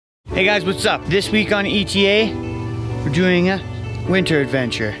Hey guys, what's up? This week on ETA, we're doing a winter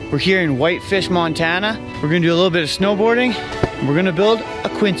adventure. We're here in Whitefish, Montana. We're gonna do a little bit of snowboarding. We're gonna build a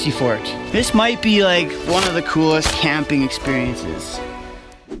Quinzee fort. This might be like one of the coolest camping experiences.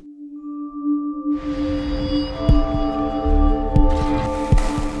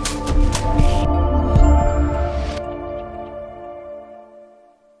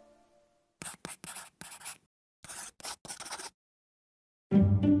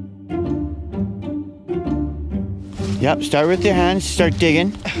 Yep, start with your hands, start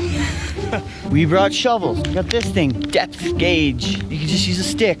digging. We brought shovels. We got this thing, depth gauge. You can just use a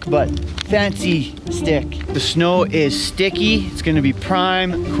stick, but fancy stick. The snow is sticky. It's gonna be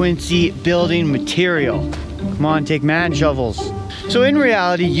prime Quinzee building material. Come on, take man shovels. So in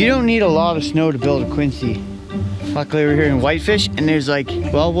reality, you don't need a lot of snow to build a Quinzee. Luckily we're here in Whitefish and there's like,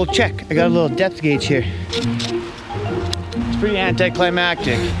 well, we'll check. I got a little depth gauge here. It's pretty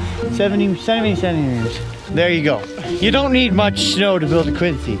anticlimactic. 70 centimeters. There you go. You don't need much snow to build a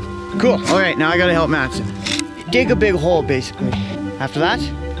Quinzee. Cool. All right, now I gotta help Matson. Dig a big hole, basically. After that,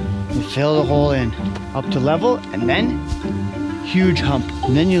 you fill the hole in up to level, and then huge hump.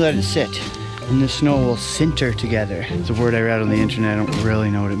 And then you let it sit, and the snow will sinter together. It's a word I read on the internet. I don't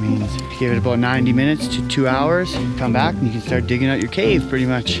really know what it means. Give it about 90 minutes to 2 hours. Come back, and you can start digging out your cave, pretty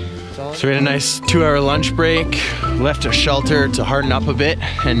much. So we had a nice 2-hour lunch break, left a shelter to harden up a bit,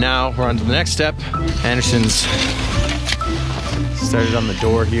 and now we're on to the next step. Anderson's started on the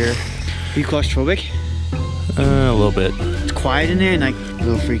door here. Are you claustrophobic? A little bit. It's quiet in there and like a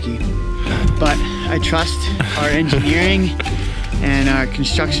little freaky. But I trust our engineering and our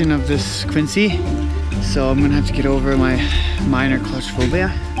construction of this Quinzee. So I'm gonna have to get over my minor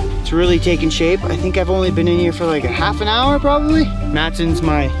claustrophobia. It's really taking shape. I think I've only been in here for like a half an hour probably. Matson's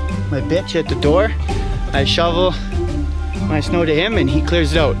my bitch at the door. I shovel my snow to him and he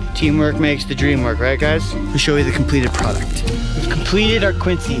clears it out. Teamwork makes the dream work, right guys? We'll show you the completed product. We've completed our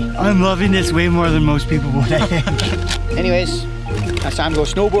Quinzee. I'm loving this way more than most people would, I think. Anyways, it's time to go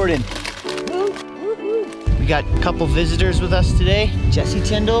snowboarding. We got a couple visitors with us today. Jesse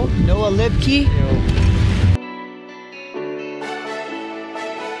Tyndall, Noah Libke.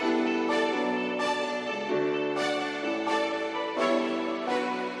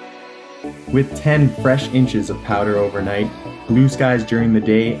 With 10 fresh inches of powder overnight, blue skies during the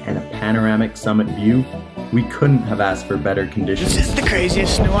day, and a panoramic summit view, we couldn't have asked for better conditions. This is the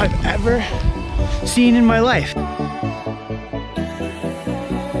craziest snow I've ever seen in my life.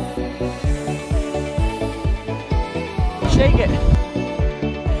 Shake it.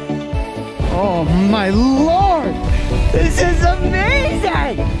 Oh my Lord! This is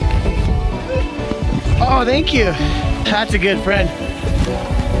amazing! Oh, thank you. That's a good friend.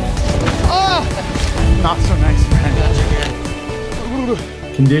 Oh, not so nice, friend.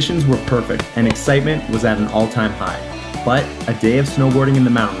 Conditions were perfect and excitement was at an all-time high. But a day of snowboarding in the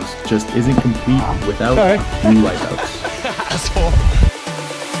mountains just isn't complete without blue lights. Asshole.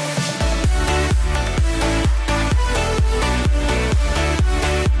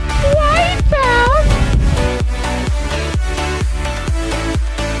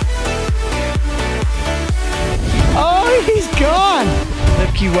 Oh, he's gone.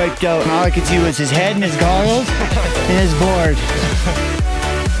 He wiped out. All I could see was his head and his goggles and his board.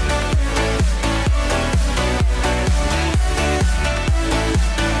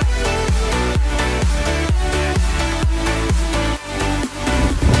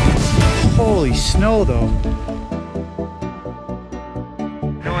 Holy snow though.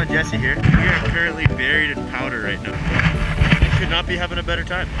 Noah and Jesse here. We are currently buried in powder right now. Could not be having a better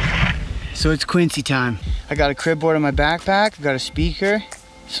time. So it's Quinzee time. I got a crib board in my backpack. I've got a speaker,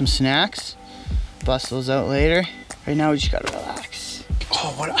 some snacks. Bust those out later. Right now we just gotta relax.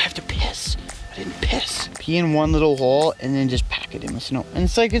 Oh, what? I have to piss. I didn't piss. Pee in one little hole and then just pack it in with snow. And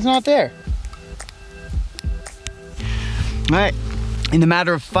it's like it's not there. All right, in the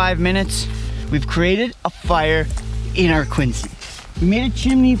matter of 5 minutes, we've created a fire in our Quinzee. We made a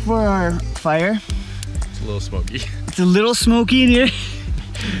chimney for our fire. It's a little smoky. It's a little smoky in here.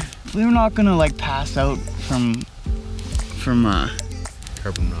 We're not gonna like pass out from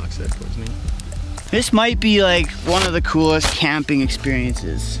Carbon monoxide poisoning. This might be like one of the coolest camping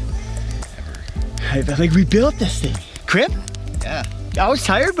experiences ever. Like we built this thing. Crib? Yeah. I was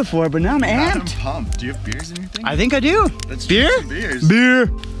tired before, but now I'm amped. I'm pumped. Do you have beers in your thing? I think I do. Let's beer? drink some beers. Beer.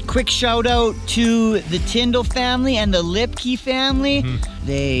 Quick shout out to the Tyndall family and the Libke family.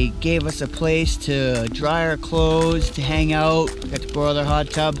 They gave us a place to dry our clothes, to hang out. Got to borrow their hot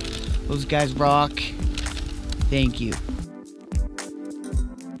tub. Those guys rock. Thank you.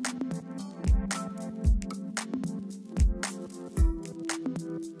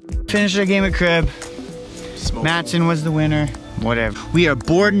 Finished our game at crib. Matson was the winner. Whatever. We are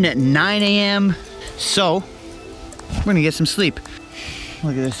boarding at 9 a.m. So, we're gonna get some sleep.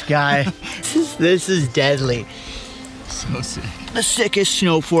 Look at this guy. This is deadly. So sick. The sickest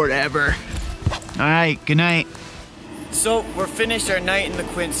snow fort ever. All right, good night. So we're finished our night in the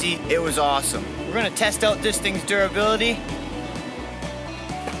Quinzee. It was awesome. We're gonna test out this thing's durability.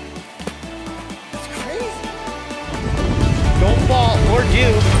 It's crazy. Don't fall or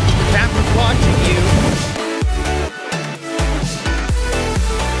do. Camera's watching you.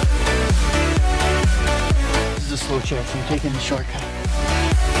 This is a slow chair, so I'm taking the shortcut.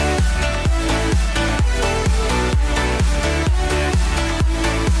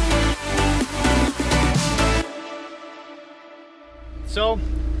 So,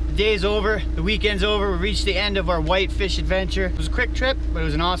 the day's over, the weekend's over, we reached the end of our Whitefish adventure. It was a quick trip, but it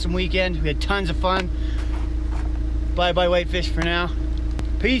was an awesome weekend. We had tons of fun. Bye-bye Whitefish for now.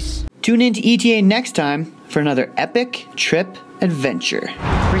 Peace. Tune in to ETA next time for another epic trip adventure.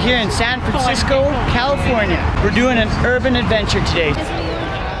 We're here in San Francisco, California. We're doing an urban adventure today.